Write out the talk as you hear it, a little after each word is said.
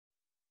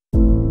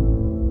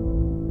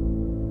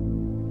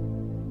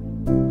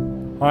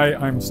Hi,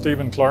 I'm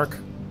Stephen Clark,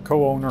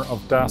 co-owner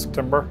of DASK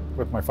Timber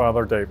with my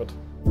father David.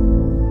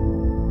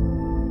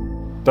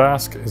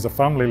 DASK is a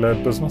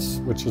family-led business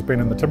which has been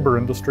in the timber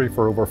industry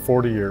for over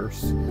 40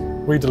 years.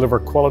 We deliver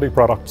quality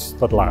products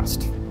that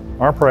last.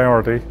 Our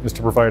priority is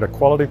to provide a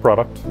quality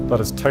product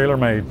that is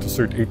tailor-made to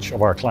suit each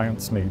of our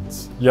clients'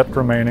 needs, yet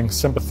remaining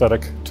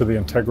sympathetic to the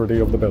integrity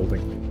of the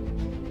building.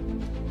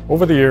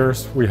 Over the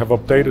years, we have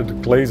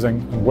updated glazing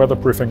and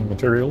weatherproofing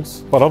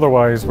materials, but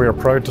otherwise we are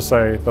proud to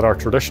say that our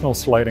traditional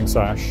sliding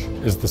sash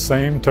is the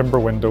same timber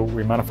window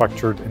we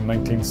manufactured in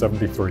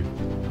 1973.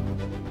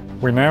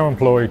 We now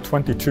employ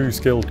 22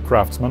 skilled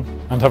craftsmen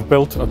and have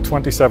built a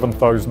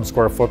 27,000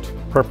 square foot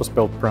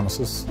purpose-built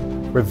premises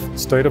with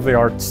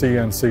state-of-the-art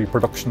CNC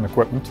production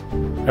equipment.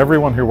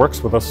 Everyone who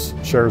works with us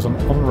shares an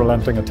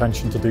unrelenting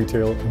attention to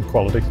detail and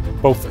quality,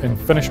 both in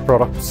finished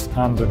products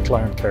and in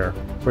client care,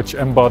 which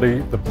embody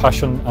the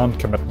passion and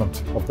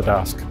commitment of the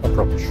DASK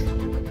approach.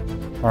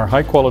 Our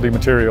high-quality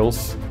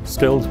materials,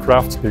 skilled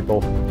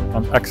craftspeople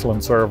and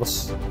excellent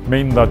service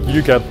mean that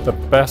you get the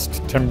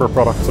best timber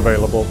products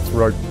available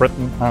throughout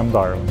Britain and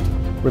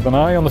Ireland. With an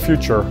eye on the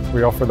future,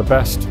 we offer the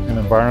best in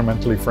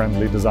environmentally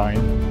friendly design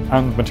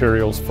and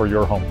materials for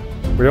your home.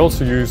 We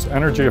also use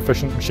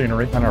energy-efficient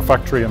machinery in our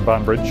factory in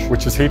Banbridge,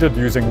 which is heated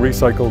using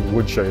recycled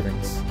wood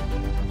shavings.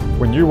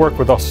 When you work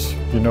with us,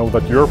 you know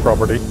that your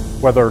property,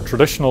 whether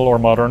traditional or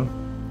modern,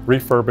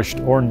 refurbished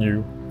or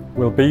new,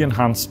 will be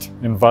enhanced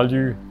in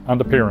value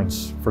and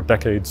appearance for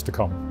decades to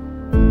come.